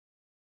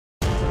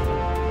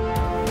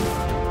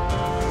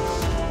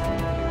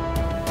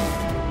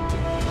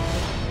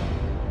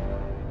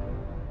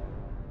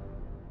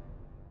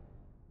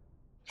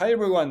Hi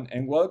everyone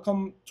and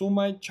welcome to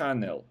my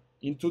channel.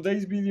 In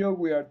today's video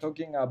we are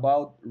talking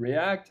about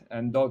React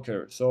and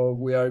Docker. So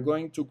we are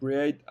going to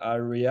create a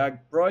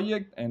React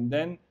project and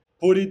then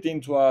put it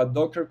into a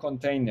Docker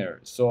container.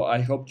 So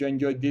I hope you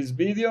enjoyed this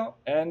video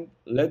and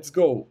let's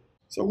go.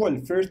 So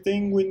first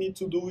thing we need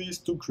to do is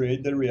to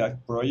create the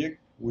React project.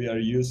 We are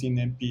using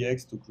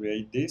npx to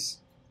create this.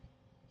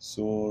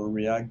 So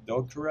React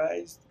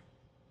Dockerized.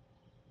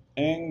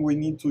 And we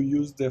need to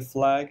use the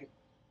flag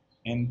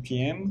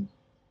npm.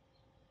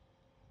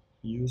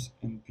 Use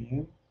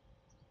npm.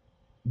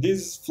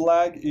 This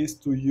flag is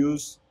to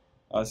use,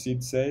 as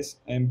it says,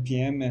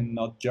 npm and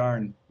not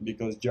yarn,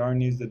 because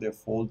yarn is the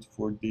default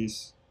for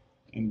this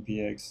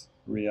npx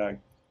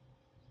React.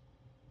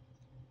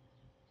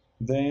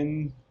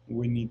 Then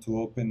we need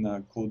to open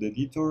a code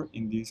editor.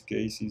 In this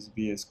case is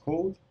VS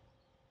Code.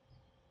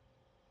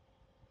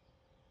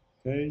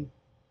 Okay.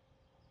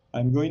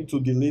 I'm going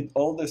to delete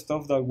all the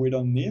stuff that we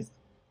don't need.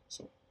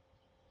 So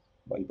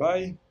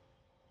bye-bye.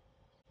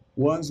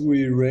 Once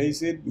we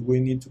erase it, we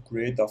need to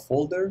create a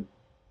folder,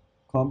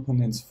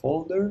 components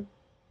folder,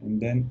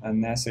 and then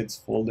an assets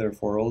folder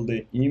for all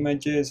the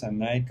images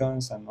and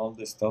icons and all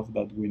the stuff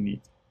that we need.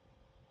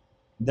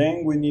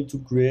 Then we need to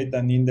create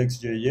an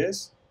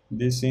index.js.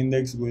 This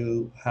index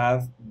will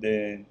have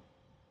the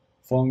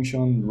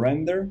function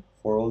render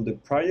for all the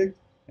project,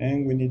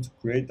 and we need to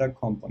create a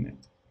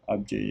component,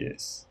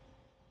 app.js.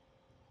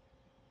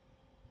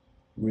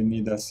 We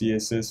need a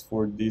CSS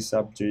for this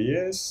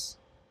app.js.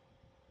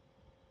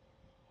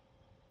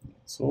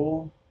 That's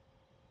all.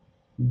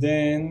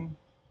 Then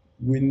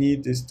we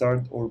need to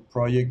start our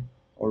project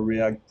or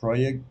React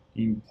project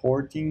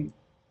importing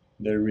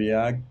the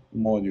React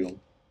module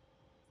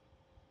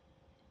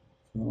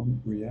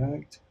from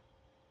React,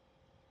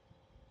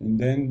 and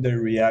then the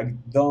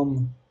React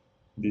DOM.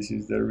 This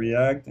is the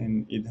React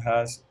and it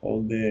has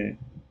all the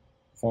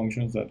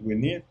functions that we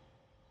need,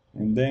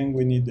 and then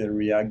we need the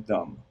React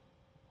DOM.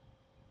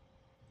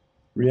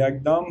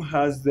 React DOM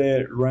has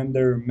the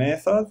render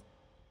method.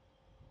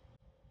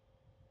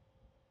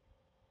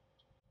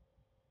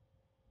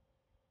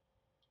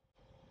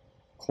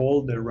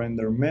 Call the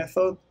render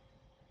method,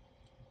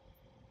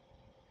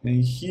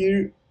 and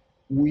here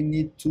we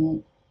need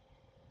to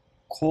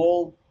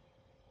call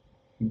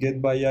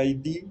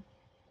getById,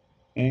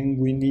 and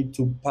we need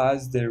to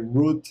pass the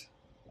root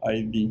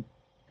ID.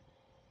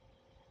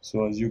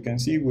 So as you can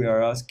see, we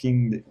are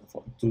asking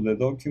to the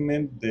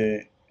document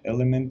the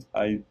element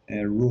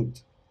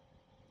root,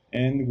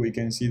 and we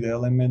can see the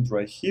element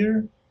right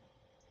here.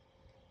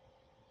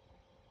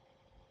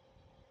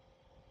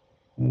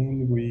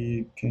 And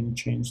we can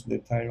change the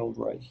title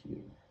right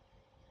here.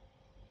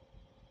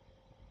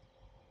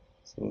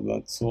 So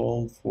that's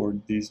all for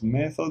this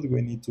method.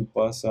 We need to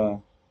pass a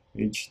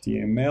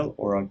HTML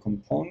or a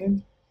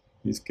component. In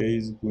this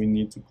case, we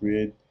need to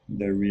create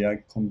the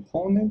React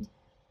component.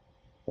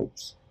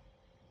 Oops.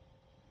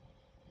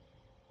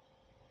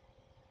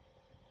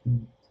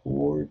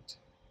 Import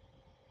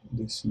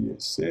the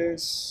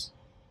CSS.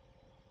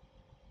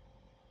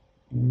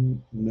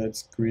 And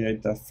let's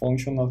create a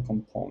functional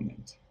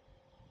component.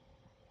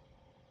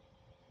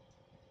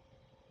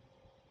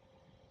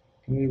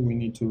 Okay, we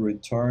need to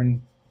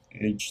return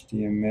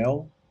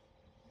HTML.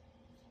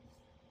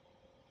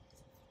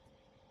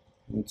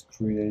 Let's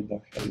create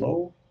a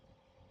hello,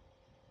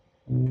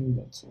 and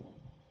that's all.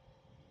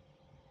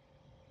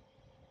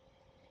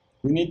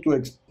 We need to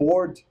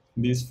export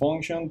this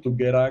function to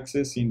get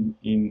access in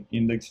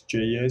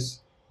index.js.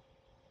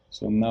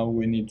 So now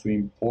we need to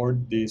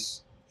import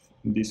this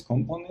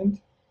component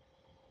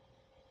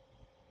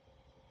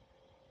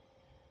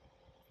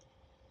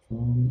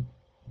from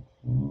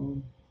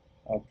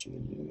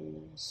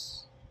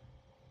app.js,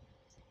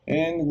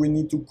 and we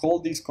need to call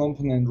this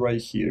component right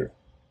here.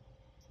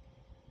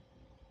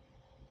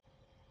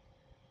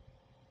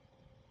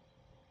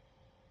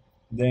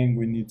 Then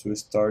we need to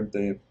start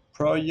the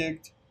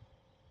project.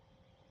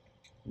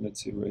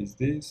 Let's erase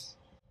this,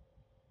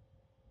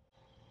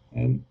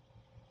 and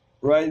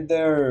right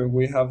there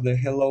we have the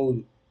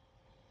hello.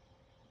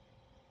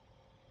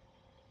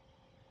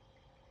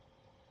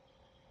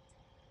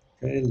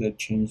 Okay, let's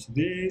change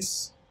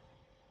this.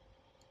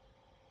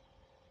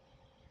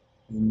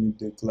 We need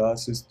the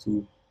classes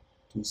to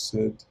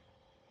set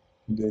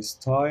the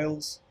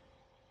styles.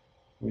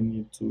 We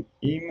need two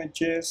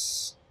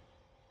images.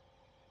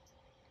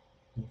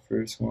 The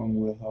first one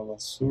will have a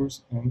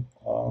source and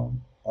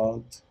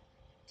alt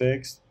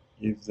text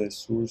if the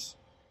source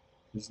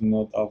is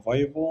not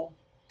available,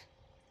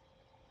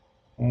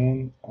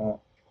 and a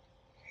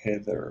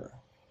header.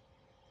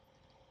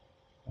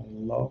 I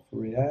love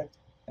React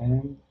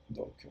and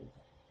Docker.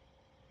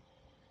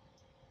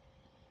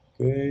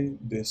 Okay,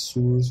 the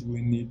source,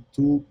 we need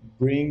to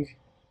bring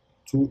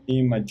two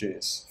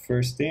images.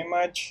 First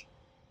image,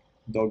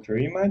 Docker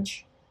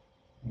image,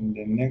 and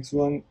the next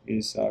one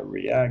is a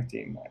React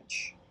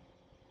image.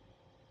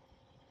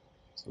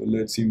 So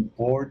let's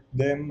import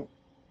them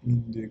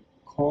in the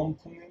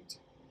component.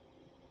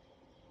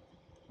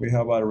 We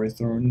have a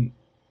return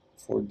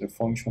for the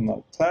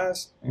functional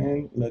class,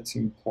 and let's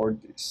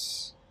import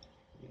this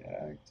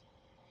React.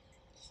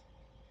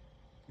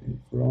 Okay,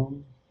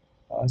 from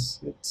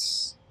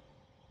assets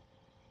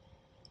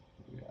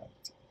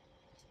React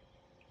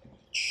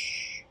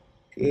image.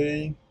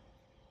 Okay,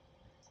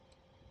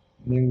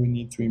 then we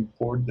need to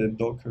import the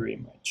Docker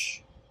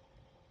image.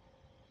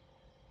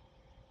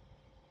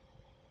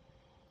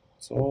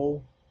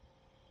 So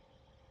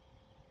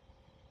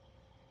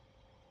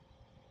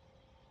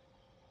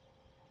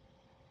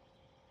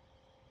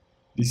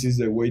this is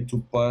the way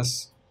to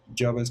pass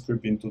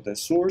JavaScript into the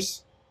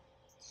source.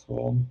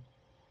 So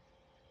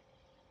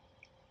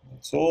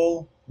that's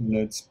all.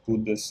 Let's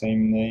put the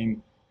same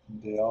name,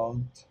 the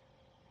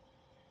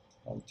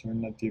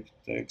alternative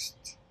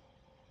text,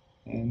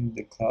 and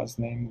the class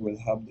name will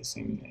have the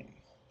same name.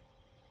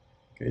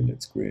 Okay,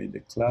 let's create the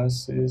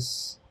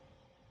classes.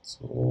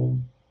 So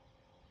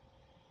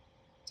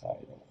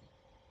title,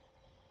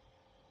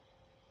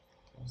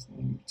 class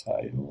name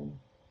title.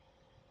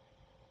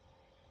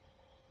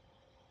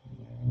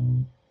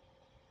 Yeah.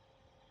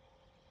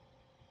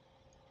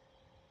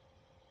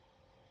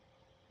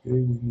 Okay,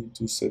 we need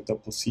to set a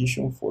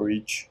position for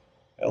each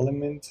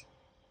element.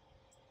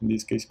 In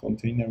this case,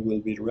 container will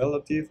be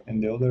relative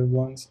and the other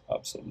ones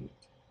absolute.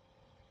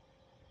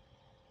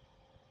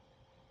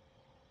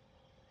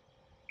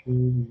 Okay, we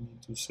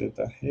need to set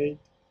a height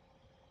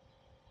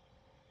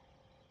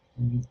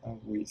and a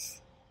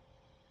width.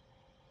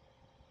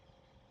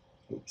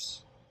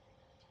 Oops.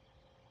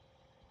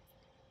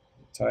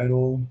 The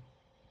title,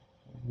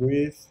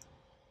 width.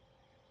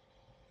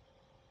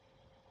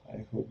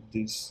 I hope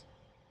this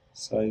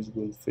size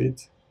will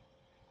fit.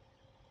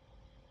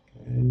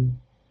 Okay.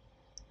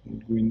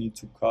 And we need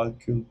to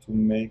calculate to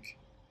make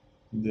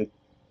the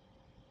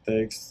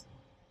text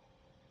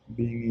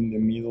being in the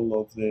middle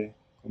of the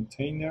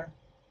container.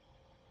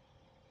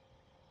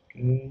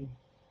 Okay.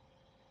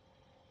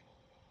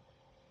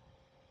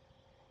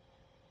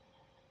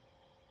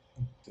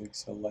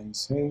 Text align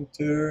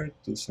center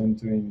to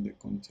center in the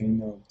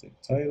container of the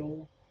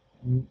title.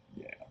 And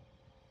yeah.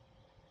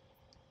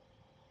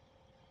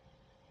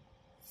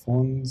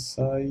 Font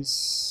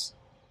size.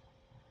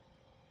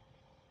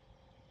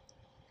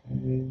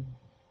 Okay.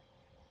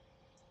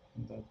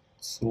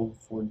 That's all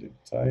for the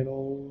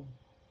title.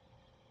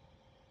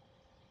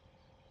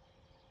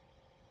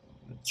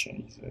 Let's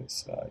change the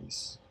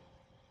size.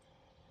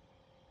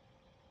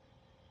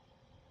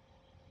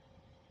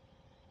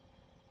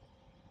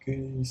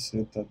 Okay,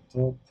 set a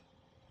top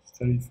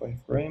 35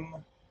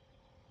 rem.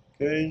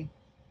 Okay.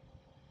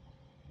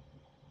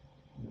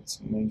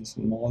 Let's make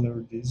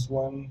smaller this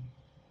one.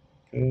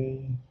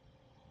 Okay.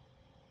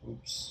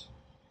 Oops.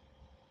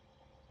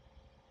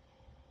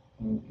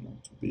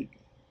 Not too big.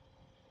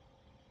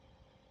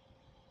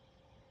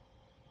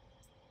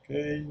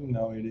 Okay,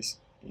 now it is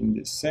in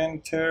the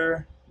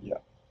center. Yeah.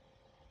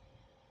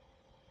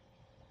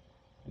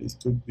 It is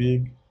too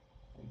big.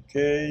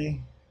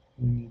 Okay.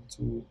 We need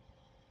to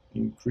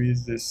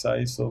increase the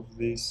size of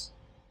this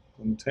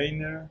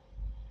container.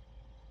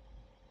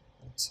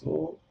 That's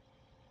all.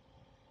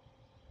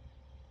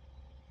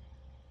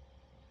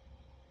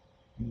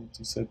 We need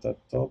to set a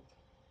top.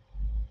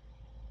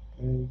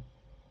 Okay.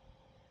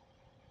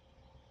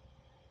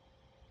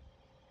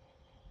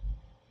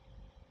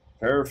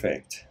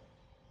 Perfect.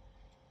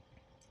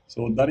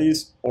 So that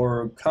is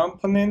our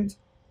component.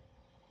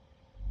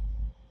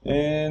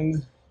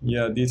 And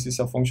yeah, this is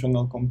a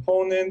functional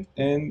component,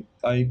 and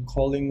I'm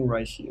calling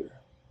right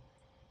here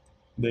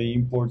the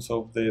imports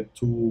of the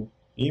two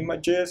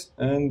images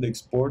and the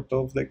export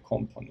of the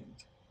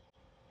component.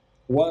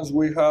 Once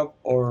we have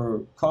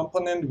our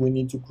component, we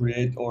need to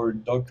create our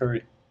Docker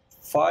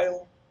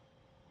file.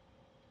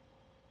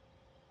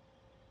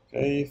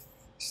 Okay,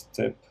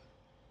 step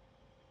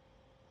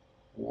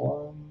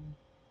 1,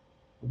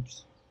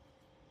 oops,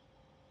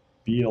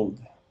 build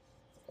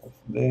of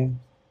the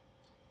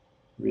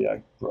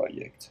React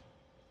project.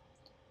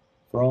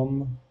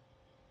 From,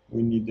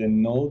 we need the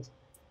node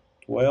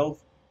 12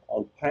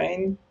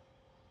 Alpine.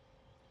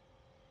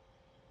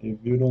 If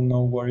you don't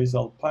know what is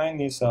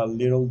Alpine, it's a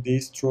little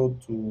distro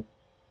to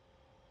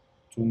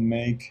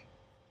make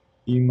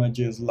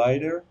images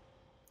lighter.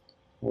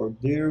 For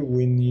there,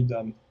 we need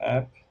an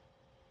app.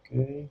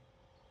 Okay.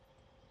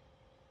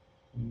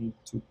 We need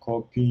to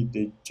copy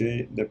the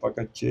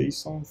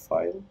package.json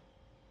file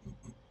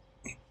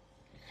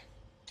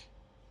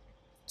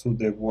to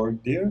the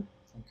work there.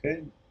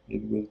 Okay.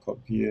 It will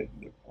copy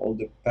all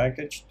the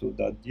package to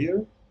that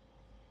dir.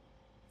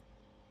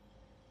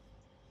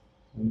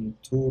 We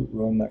need to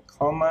run a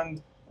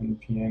command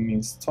npm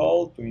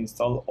install to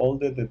install all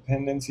the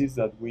dependencies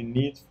that we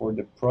need for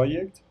the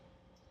project.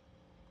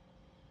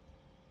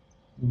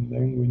 And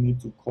then we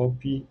need to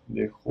copy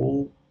the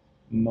whole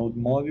node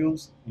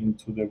modules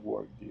into the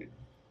work dir.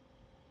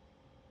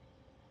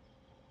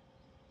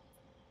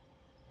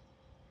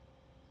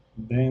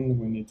 Then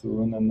we need to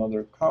run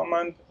another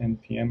command,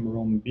 npm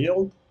run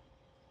build.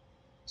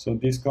 So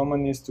this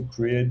command is to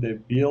create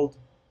the build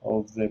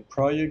of the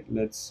project.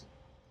 Let's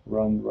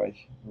run right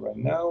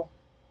now.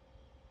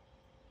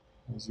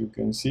 As you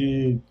can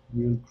see, it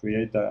will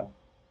create a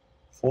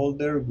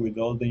folder with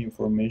all the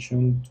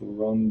information to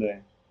run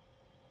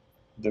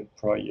the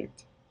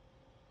project.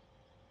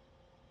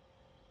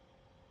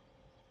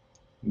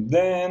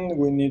 Then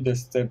we need the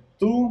step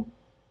 2.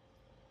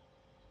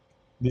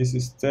 This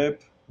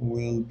step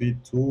will be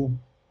to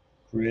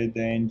create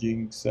the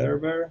Nginx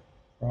server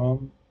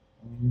from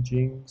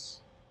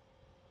Nginx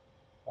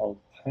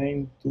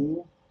Alpine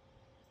 2.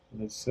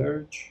 Let's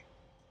search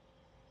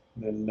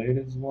the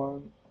latest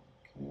one.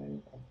 Okay,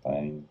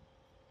 Alpine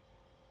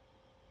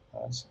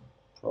as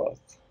prod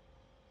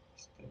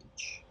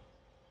stage.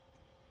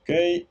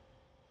 Okay.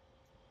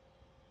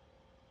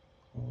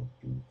 Copy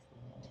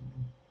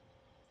from.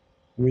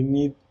 We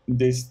need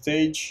the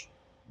stage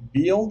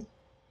build.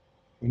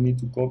 We need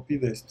to copy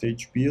the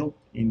stage build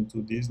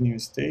into this new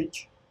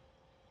stage.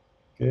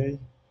 Okay.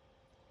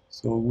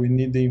 So we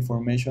need the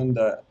information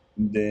that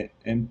the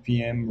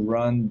npm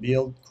run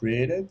build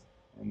created,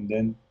 and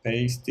then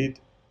paste it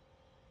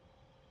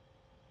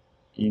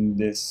in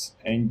this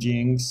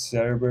Nginx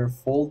server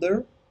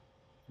folder.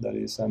 That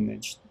is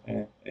an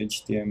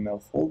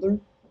HTML folder.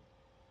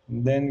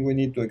 And then we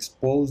need to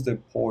expose the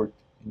port.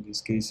 In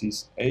this case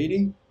is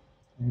 80.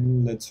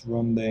 And let's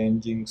run the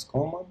Nginx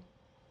command.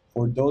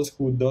 For those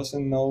who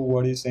doesn't know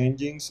what is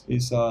Nginx,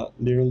 it's a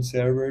little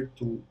server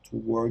to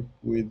work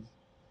with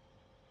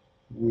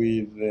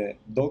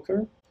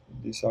Docker.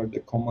 These are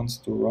the commands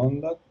to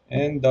run that,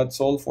 and that's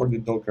all for the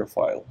Docker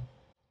file.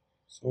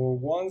 So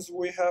once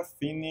we have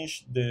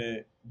finished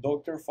the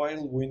Docker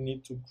file, we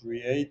need to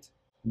create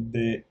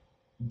the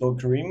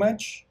Docker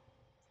image.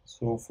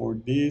 So for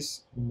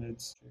this,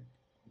 let's check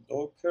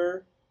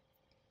Docker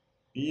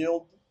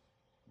build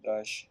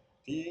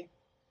 -t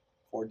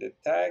for the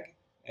tag,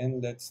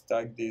 and let's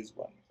tag this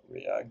one,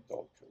 React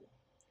Docker.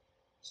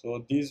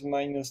 So this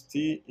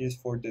 -t is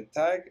for the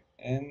tag,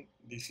 and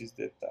this is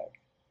the tag.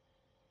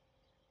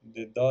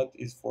 The dot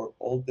is for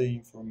all the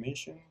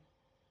information.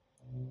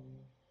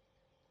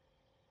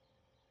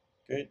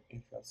 Okay,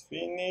 it has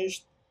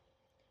finished.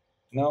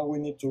 Now we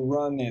need to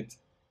run it.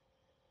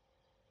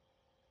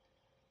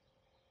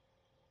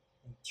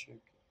 Let's check.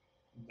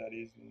 That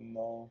is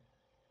no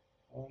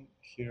one.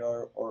 Here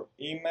are our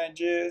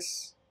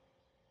images.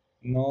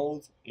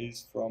 Node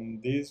is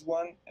from this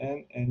one,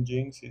 and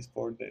Nginx is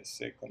for the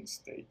second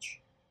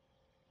stage.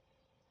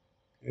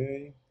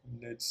 Okay,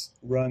 let's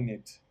run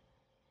it.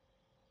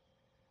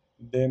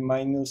 The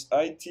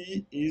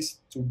 -it is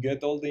to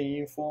get all the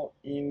info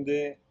in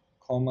the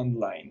command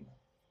line.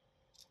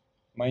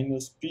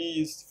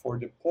 -p is for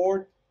the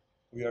port.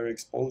 We are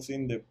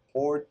exposing the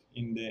port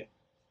in the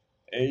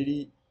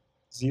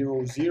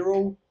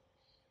 8000.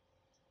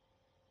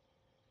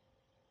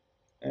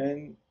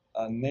 And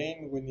a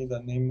name, we need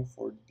a name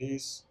for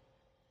this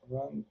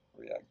run,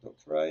 React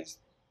Dockerized.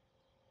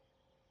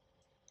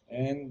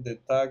 And the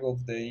tag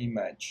of the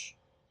image,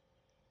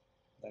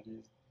 that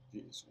is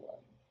this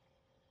one.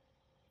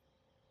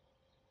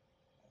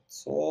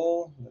 That's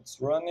all. Let's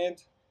run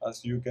it.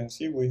 As you can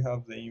see, we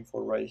have the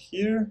info right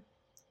here,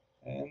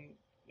 and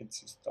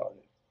it's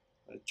started.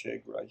 Let's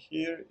check right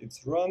here.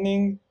 It's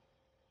running.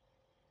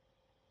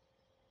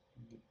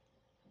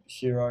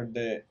 Here are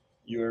the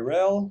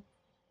URL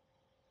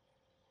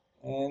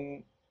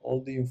and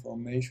all the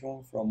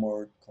information from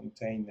our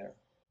container.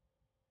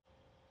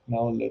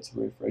 Now let's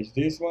refresh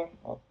this one.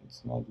 Oh,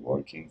 it's not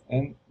working.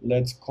 And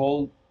let's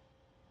call,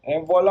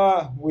 and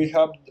voila, we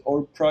have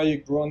our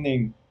project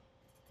running.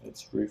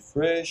 Let's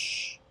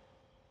refresh.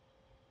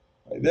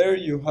 Right there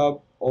you have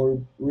our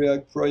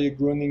React project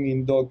running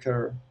in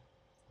Docker.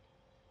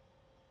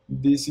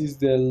 This is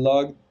the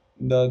log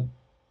that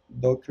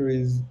Docker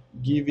is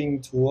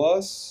giving to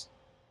us.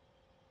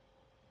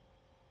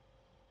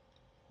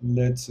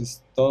 Let's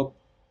stop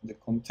the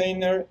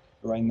container.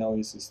 Right now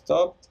it's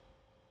stopped.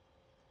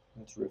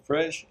 Let's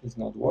refresh. It's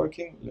not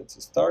working.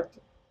 Let's start.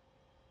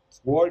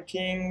 It's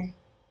working.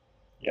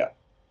 Yeah.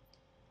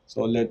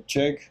 So let's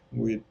check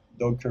with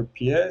Docker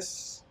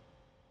PS.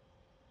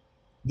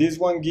 This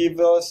one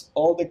gives us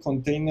all the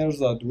containers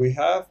that we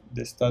have,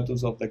 the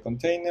status of the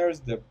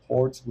containers, the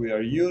ports we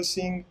are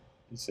using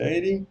is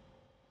 80,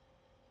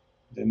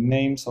 the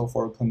names of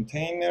our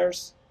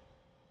containers,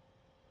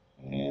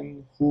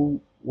 and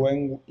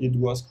when it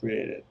was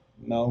created.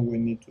 Now we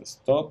need to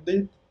stop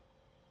it.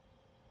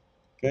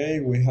 Okay,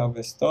 we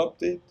have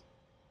stopped it.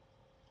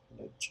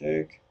 Let's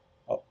check.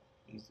 Oh,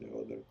 is the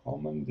other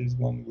command. This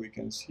one we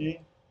can see.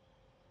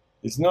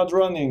 It's not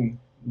running.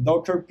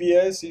 Docker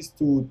PS is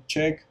to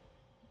check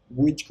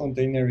which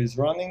container is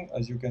running.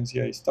 As you can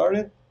see, I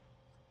started.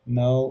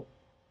 Now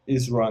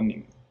it's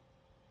running.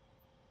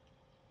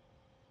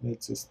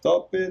 Let's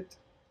stop it.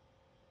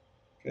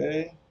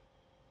 Okay.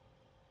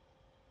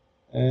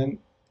 And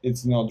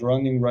it's not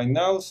running right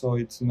now, so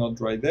it's not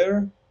right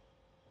there.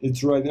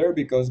 It's right there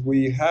because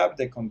we have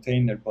the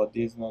container, but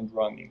it's not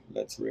running.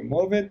 Let's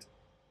remove it.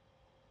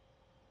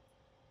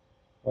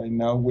 Right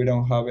now we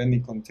don't have any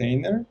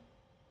container.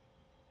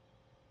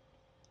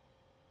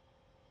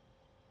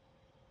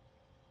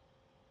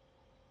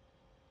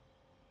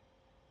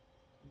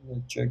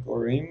 Let's check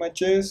our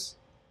images.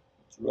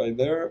 It's right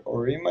there,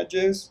 our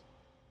images.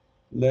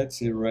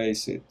 Let's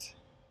erase it.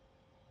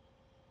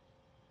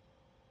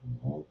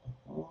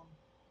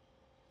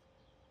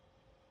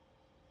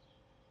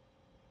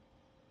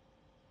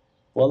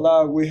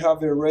 Voila, we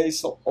have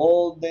erased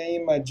all the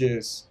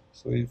images.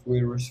 So if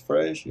we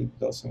refresh, it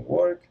doesn't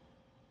work.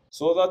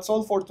 So that's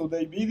all for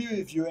today's video.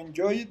 If you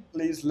enjoyed it,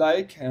 please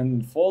like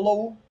and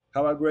follow.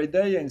 Have a great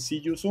day and see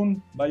you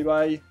soon. Bye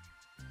bye.